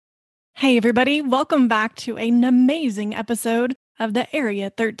Hey, everybody. Welcome back to an amazing episode of the Area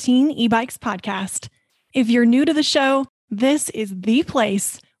 13 e-bikes podcast. If you're new to the show, this is the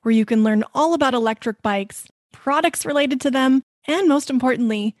place where you can learn all about electric bikes, products related to them, and most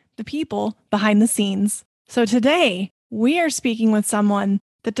importantly, the people behind the scenes. So today, we are speaking with someone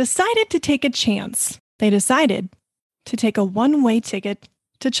that decided to take a chance. They decided to take a one-way ticket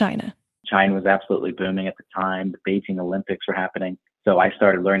to China. China was absolutely booming at the time. The Beijing Olympics were happening. So I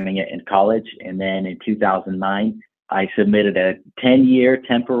started learning it in college. And then in 2009, I submitted a 10-year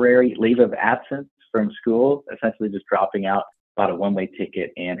temporary leave of absence from school, essentially just dropping out, bought a one-way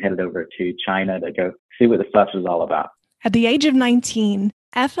ticket and headed over to China to go see what the fuss was all about. At the age of 19,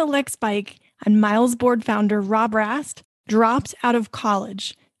 FLX bike and Miles board founder Rob Rast dropped out of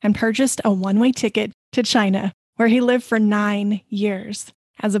college and purchased a one-way ticket to China, where he lived for 9 years.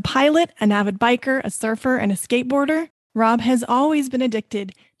 As a pilot, an avid biker, a surfer, and a skateboarder, Rob has always been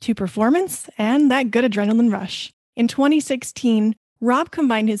addicted to performance and that good adrenaline rush. In 2016, Rob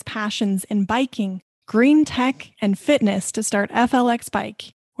combined his passions in biking, green tech, and fitness to start FLX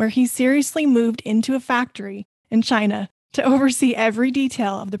Bike, where he seriously moved into a factory in China to oversee every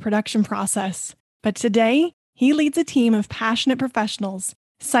detail of the production process. But today, he leads a team of passionate professionals,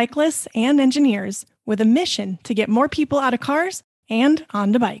 cyclists, and engineers with a mission to get more people out of cars and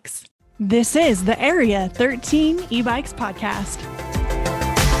onto bikes. This is the Area 13 e-bikes podcast.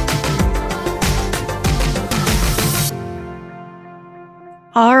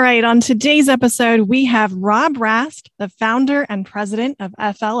 All right, on today's episode, we have Rob Rast, the founder and president of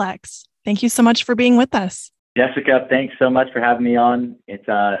FLX. Thank you so much for being with us. Jessica, thanks so much for having me on. It's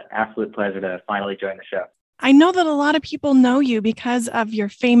an absolute pleasure to finally join the show. I know that a lot of people know you because of your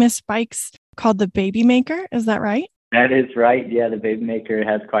famous bikes called the Baby Maker. Is that right? That is right. Yeah, the Baby Maker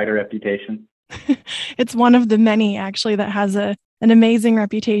has quite a reputation. It's one of the many, actually, that has an amazing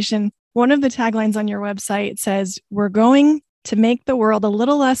reputation. One of the taglines on your website says, "We're going to make the world a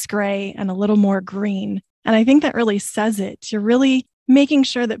little less gray and a little more green." And I think that really says it. You're really making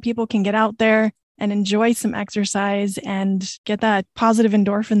sure that people can get out there and enjoy some exercise and get that positive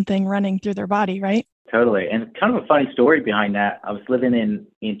endorphin thing running through their body, right? Totally. And kind of a funny story behind that. I was living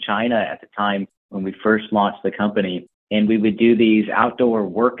in China at the time when we first launched the company, and we would do these outdoor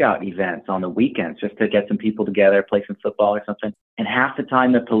workout events on the weekends just to get some people together, play some football or something. And half the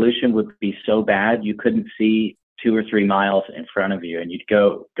time the pollution would be so bad you couldn't see 2 or 3 miles in front of you, and you'd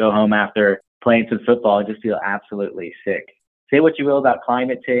go home after playing some football and just feel absolutely sick. Say what you will about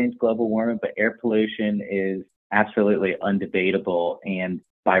climate change, global warming, but air pollution is absolutely undebatable. And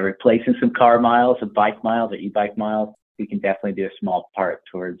by replacing some car miles with bike miles or e-bike miles, we can definitely do a small part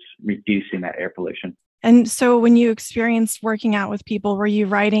towards reducing that air pollution. And so when you experienced working out with people, were you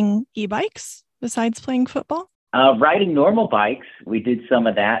riding e-bikes besides playing football? Riding normal bikes, we did some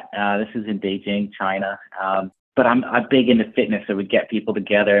of that. This is in Beijing, China. But I'm big into fitness, so we'd get people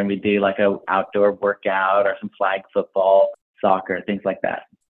together and we'd do like a outdoor workout or some flag football, soccer, things like that.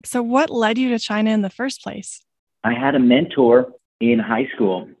 So what led you to China in the first place? I had a mentor in high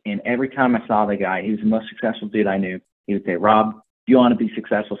school, and every time I saw the guy, he was the most successful dude I knew. He would say, "Rob, if you want to be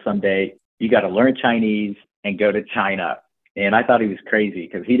successful someday, you got to learn Chinese and go to China." And I thought he was crazy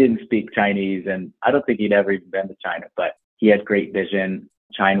because he didn't speak Chinese, and I don't think he'd ever even been to China, but he had great vision.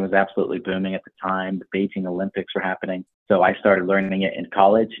 China was absolutely booming at the time. The Beijing Olympics were happening. So I started learning it in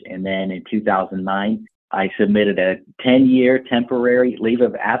college. And then in 2009, I submitted a 10-year temporary leave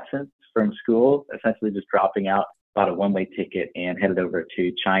of absence from school, essentially just dropping out, bought a one-way ticket and headed over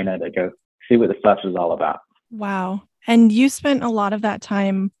to China to go see what the fuss was all about. Wow. And you spent a lot of that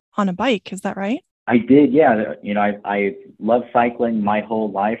time on a bike, is that right? I did, yeah. You know, I love cycling my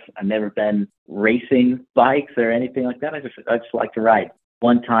whole life. I've never been racing bikes or anything like that. I just like to ride.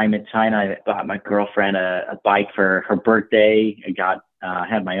 One time in China, I bought my girlfriend a bike for her birthday. I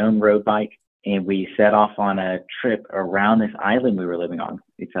had my own road bike, and we set off on a trip around this island we were living on.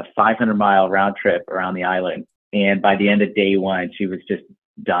 It's a 500-mile round trip around the island. And by the end of day one, she was just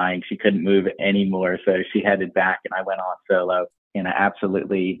dying. She couldn't move anymore. So she headed back, and I went on solo. And I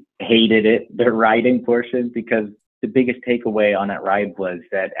absolutely hated it, the riding portion, because the biggest takeaway on that ride was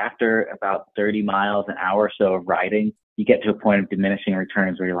that after about 30 miles an hour or so of riding, you get to a point of diminishing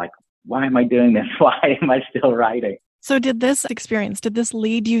returns where you're like, why am I doing this? Why am I still riding? So did this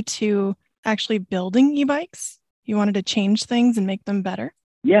lead you to actually building e-bikes? You wanted to change things and make them better?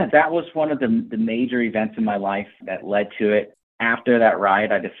 Yeah, that was one of the major events in my life that led to it. After that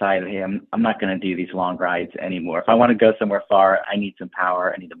ride, I decided, hey, I'm not going to do these long rides anymore. If I want to go somewhere far, I need some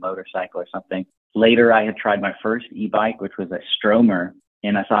power. I need a motorcycle or something. Later, I had tried my first e-bike, which was a Stromer,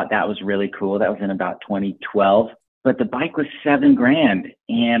 and I thought that was really cool. That was in about 2012. but the bike was $7,000.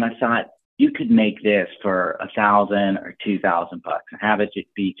 And I thought you could make this for 1,000 or 2,000 bucks and have it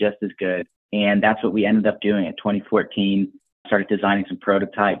be just as good. And that's what we ended up doing in 2014. Started designing some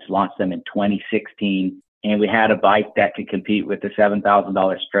prototypes, launched them in 2016. And we had a bike that could compete with the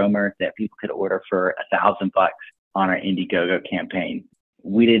 $7,000 Stromer that people could order for 1,000 bucks on our Indiegogo campaign.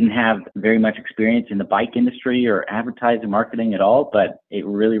 We didn't have very much experience in the bike industry or advertising marketing at all, but it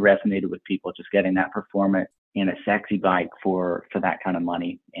really resonated with people just getting that performance and a sexy bike for that kind of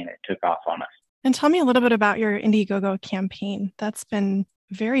money. And it took off on us. And tell me a little bit about your Indiegogo campaign. That's been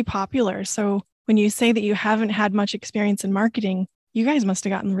very popular. So when you say that you haven't had much experience in marketing, you guys must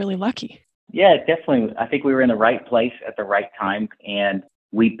have gotten really lucky. Yeah, definitely. I think we were in the right place at the right time, and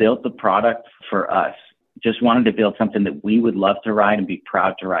we built the product for us. Just wanted to build something that we would love to ride and be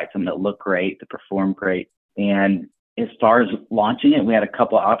proud to ride, something that looked great, that performed great. And as far as launching it, we had a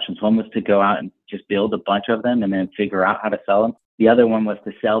couple of options. One was to go out and just build a bunch of them and then figure out how to sell them. The other one was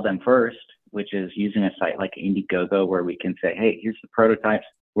to sell them first, which is using a site like Indiegogo where we can say, hey, here's the prototypes.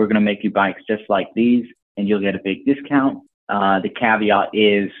 We're going to make you bikes just like these, and you'll get a big discount. The caveat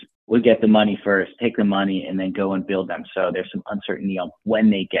is we'll get the money first, take the money, and then go and build them. So there's some uncertainty on when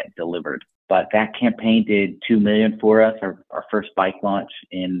they get delivered. But that campaign did $2 million for us, our first bike launch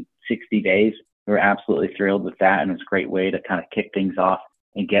in 60 days. We were absolutely thrilled with that, and it's a great way to kind of kick things off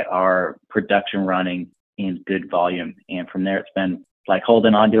and get our production running in good volume. And from there, it's been like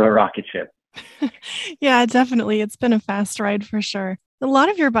holding on to a rocket ship. Yeah, definitely. It's been a fast ride for sure. A lot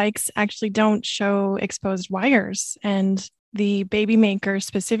of your bikes actually don't show exposed wires, and the Baby Maker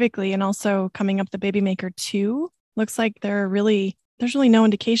specifically, and also coming up the Baby Maker 2, looks like there's really no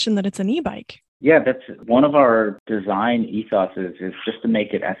indication that it's an e-bike. Yeah, that's one of our design ethoses is just to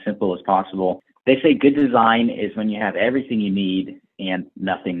make it as simple as possible. They say good design is when you have everything you need and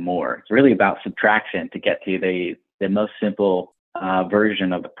nothing more. It's really about subtraction to get to the most simple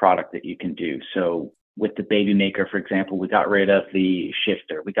version of the product that you can do. So with the Baby Maker, for example, we got rid of the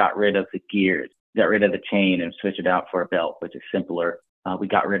shifter, we got rid of the gears, got rid of the chain and switched it out for a belt, which is simpler. We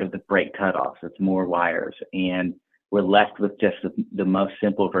got rid of the brake cutoffs, it's more wires, and we're left with just the most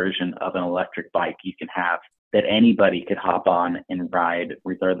simple version of an electric bike you can have that anybody could hop on and ride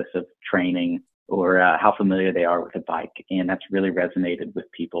regardless of training or how familiar they are with a bike. And that's really resonated with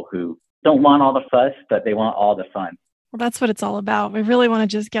people who don't want all the fuss, but they want all the fun. Well, that's what it's all about. We really want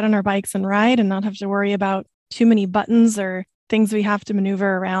to just get on our bikes and ride and not have to worry about too many buttons or things we have to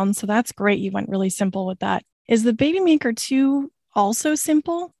maneuver around. So that's great. You went really simple with that. Is the Baby Maker 2 also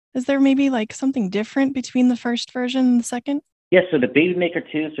simple? Is there maybe like something different between the first version and the second? Yeah, so the Baby Maker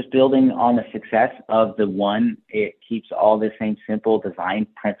 2 is just building on the success of the one. It keeps all the same simple design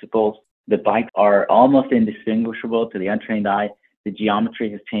principles. The bikes are almost indistinguishable to the untrained eye. The geometry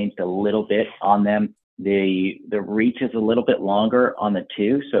has changed a little bit on them. The reach is a little bit longer on the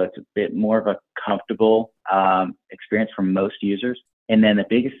 2, so it's a bit more of a comfortable experience for most users. And then the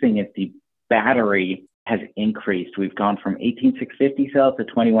biggest thing is the battery has increased. We've gone from 18,650 cells to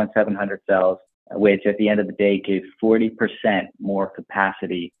 21,700 cells, which at the end of the day gives 40% more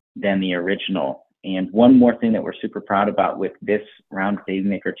capacity than the original. And one more thing that we're super proud about with this round of Baby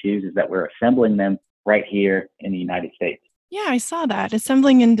Maker 2s is that we're assembling them right here in the United States. Yeah, I saw that.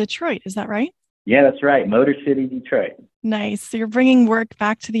 Assembling in Detroit. Is that right? Yeah, that's right. Motor City, Detroit. Nice. So you're bringing work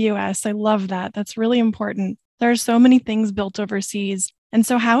back to the US. I love that. That's really important. There are so many things built overseas. And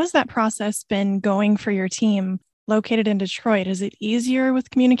so how has that process been going for your team located in Detroit? Is it easier with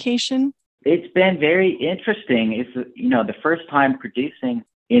communication? It's been very interesting. It's, the first time producing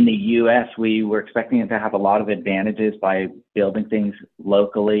in the US, we were expecting it to have a lot of advantages by building things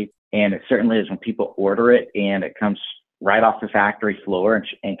locally. And it certainly is when people order it and it comes right off the factory floor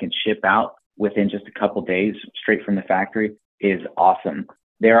and can ship out within just a couple days straight from the factory is awesome.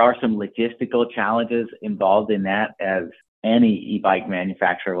 There are some logistical challenges involved in that, as any e-bike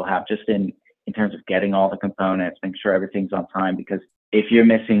manufacturer will have, just in terms of getting all the components, making sure everything's on time. Because if you're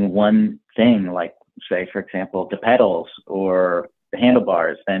missing one thing, like say, for example, the pedals or the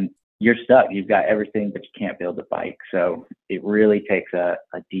handlebars, then you're stuck. You've got everything, but you can't build a bike. So it really takes a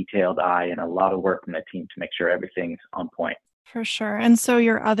detailed eye and a lot of work from the team to make sure everything's on point. For sure. And so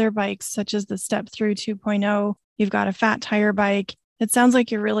your other bikes, such as the Step Through 2.0, you've got a fat tire bike. It sounds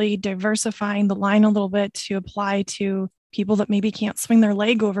like you're really diversifying the line a little bit to apply to people that maybe can't swing their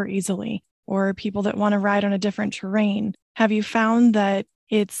leg over easily, or people that want to ride on a different terrain. Have you found that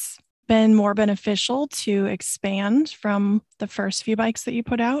it's been more beneficial to expand from the first few bikes that you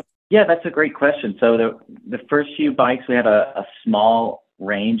put out? Yeah, that's a great question. So the first few bikes, we had a small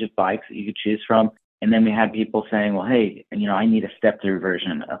range of bikes that you could choose from. And then we had people saying, well, hey, I need a step-through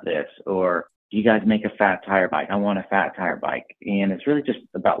version of this, or you guys make a fat tire bike. I want a fat tire bike. And it's really just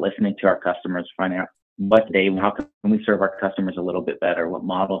about listening to our customers, finding out how can we serve our customers a little bit better, what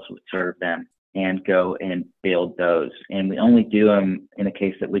models would serve them, and go and build those. And we only do them in a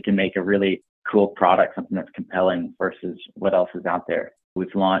case that we can make a really cool product, something that's compelling versus what else is out there.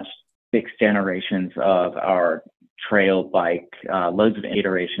 We've launched 6 generations of our trail bike, loads of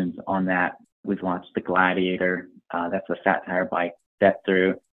iterations on that. We've launched the Gladiator. That's a fat tire bike step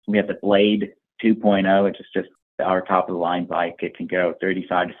through. We have the Blade 2.0, which is just our top of the line bike. It can go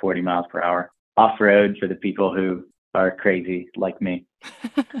 35 to 40 miles per hour off-road for the people who are crazy like me.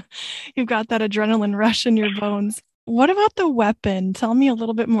 You've got that adrenaline rush in your bones. What about the Weapon? Tell me a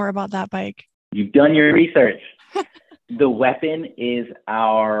little bit more about that bike. You've done your research. The Weapon is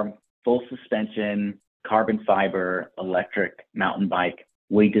our full suspension, carbon fiber, electric mountain bike.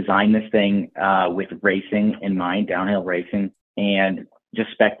 We designed this thing with racing in mind, downhill racing, and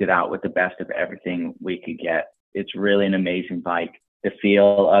just spec'd it out with the best of everything we could get. It's really an amazing bike. The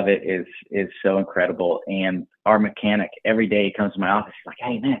feel of it is so incredible. And our mechanic every day he comes to my office. He's like,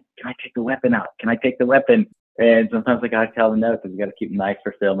 "Hey man, can I take the Weapon out? Can I take the Weapon?" And sometimes I gotta tell him no because we gotta keep them nice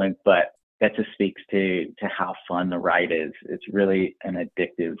for filming. But that just speaks to how fun the ride is. It's really an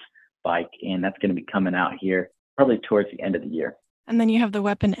addictive bike, and that's going to be coming out here probably towards the end of the year. And then you have the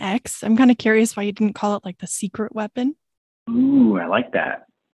Weapon X. I'm kind of curious why you didn't call it like the secret weapon. Ooh, I like that.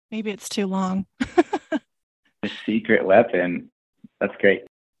 Maybe it's too long. The secret weapon. That's great.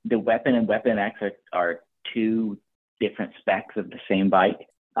 The Weapon and Weapon X are 2 different specs of the same bike.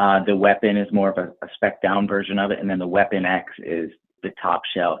 The Weapon is more of a spec down version of it, and then the Weapon X is the top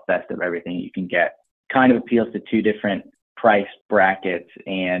shelf, best of everything you can get. Kind of appeals to 2 different price brackets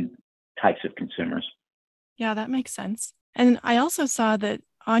and types of consumers. Yeah, that makes sense. And I also saw that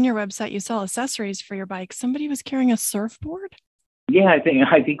on your website, you sell accessories for your bike. Somebody was carrying a surfboard? Yeah, I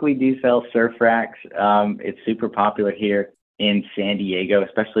think we do sell surf racks. It's super popular here in San Diego,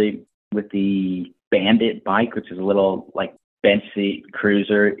 especially with the Bandit bike, which is a little like bench seat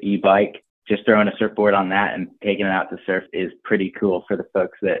cruiser e-bike. Just throwing a surfboard on that and taking it out to surf is pretty cool for the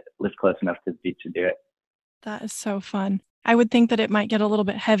folks that live close enough to the beach to do it. That is so fun. I would think that it might get a little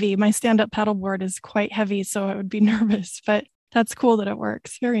bit heavy. My stand-up paddleboard is quite heavy, so I would be nervous, but that's cool that it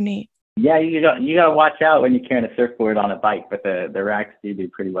works. Very neat. Yeah, you got to watch out when you're carrying a surfboard on a bike, but the racks do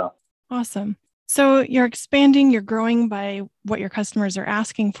pretty well. Awesome. So you're expanding, you're growing by what your customers are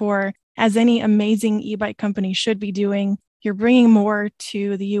asking for, as any amazing e-bike company should be doing. You're bringing more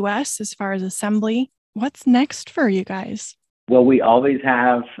to the US as far as assembly. What's next for you guys? Well, we always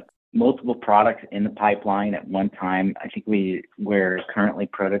have multiple products in the pipeline at one time. I think we're currently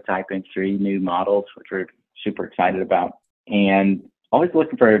prototyping 3 new models, which we're super excited about, and always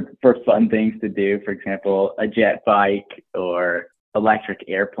looking for fun things to do. For example, a jet bike or electric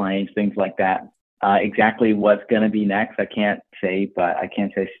airplanes, things like that. Exactly what's going to be next, I can't say, but I can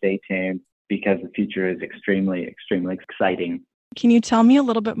say stay tuned because the future is extremely, extremely exciting. Can you tell me a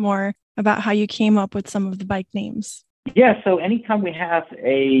little bit more about how you came up with some of the bike names? Yeah, so anytime we have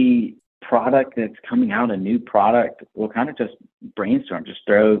a product that's coming out, a new product, we'll kind of just brainstorm, just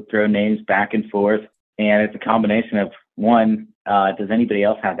throw names back and forth. And it's a combination of, one, does anybody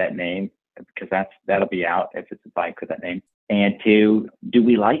else have that name? Because that'll be out if it's a bike with that name. And 2, do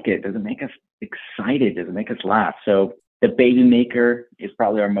we like it? Does it make us excited? Does it make us laugh? So the Baby Maker is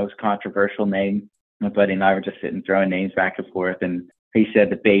probably our most controversial name. My buddy and I were just sitting throwing names back and forth, and he said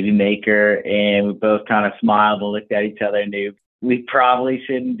the Baby Maker, and we both kind of smiled and looked at each other and knew we probably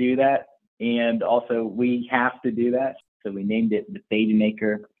shouldn't do that. And also we have to do that. So we named it the Baby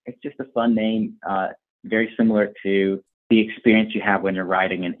Maker. It's just a fun name, very similar to the experience you have when you're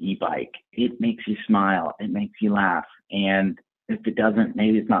riding an e-bike. It makes you smile. It makes you laugh. And if it doesn't,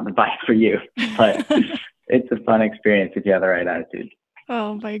 maybe it's not the bike for you. But it's a fun experience if you have the right attitude.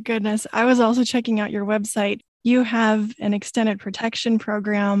 Oh my goodness. I was also checking out your website. You have an extended protection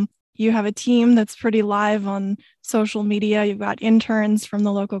program. You have a team that's pretty live on social media. You've got interns from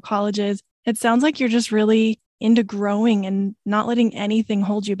the local colleges. It sounds like you're just really into growing and not letting anything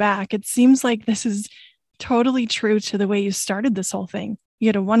hold you back. It seems like this is totally true to the way you started this whole thing. You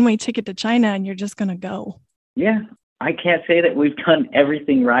get a one-way ticket to China and you're just going to go. Yeah, I can't say that we've done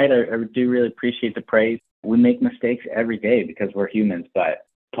everything right. I do really appreciate the praise. We make mistakes every day because we're humans, but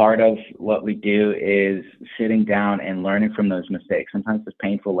part of what we do is sitting down and learning from those mistakes. Sometimes it's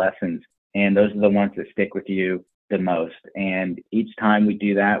painful lessons, and those are the ones that stick with you the most. And each time we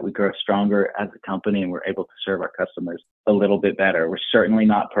do that, we grow stronger as a company and we're able to serve our customers a little bit better. We're certainly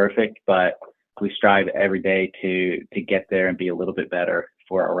not perfect, but we strive every day to get there and be a little bit better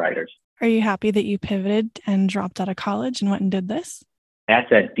for our riders. Are you happy that you pivoted and dropped out of college and went and did this?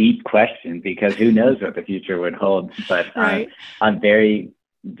 That's a deep question because who knows what the future would hold. But Right. I'm very,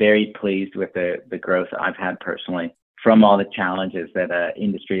 very pleased with the growth I've had personally from all the challenges that an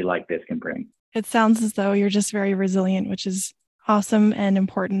industry like this can bring. It sounds as though you're just very resilient, which is awesome and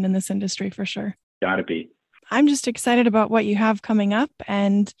important in this industry for sure. Gotta be. I'm just excited about what you have coming up,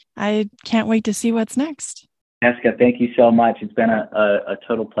 and I can't wait to see what's next. Jessica, thank you so much. It's been a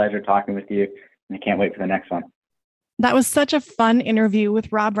total pleasure talking with you, and I can't wait for the next one. That was such a fun interview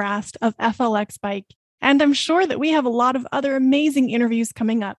with Rob Rast of FLX Bike, and I'm sure that we have a lot of other amazing interviews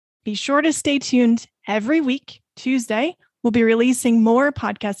coming up. Be sure to stay tuned every week. Tuesday, we'll be releasing more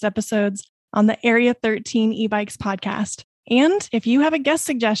podcast episodes on the Area 13 e-bikes podcast. And if you have a guest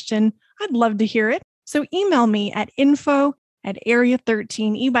suggestion, I'd love to hear it. So email me at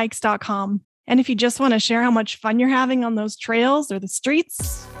info@area13ebikes.com. And if you just want to share how much fun you're having on those trails or the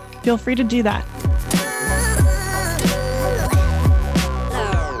streets, feel free to do that.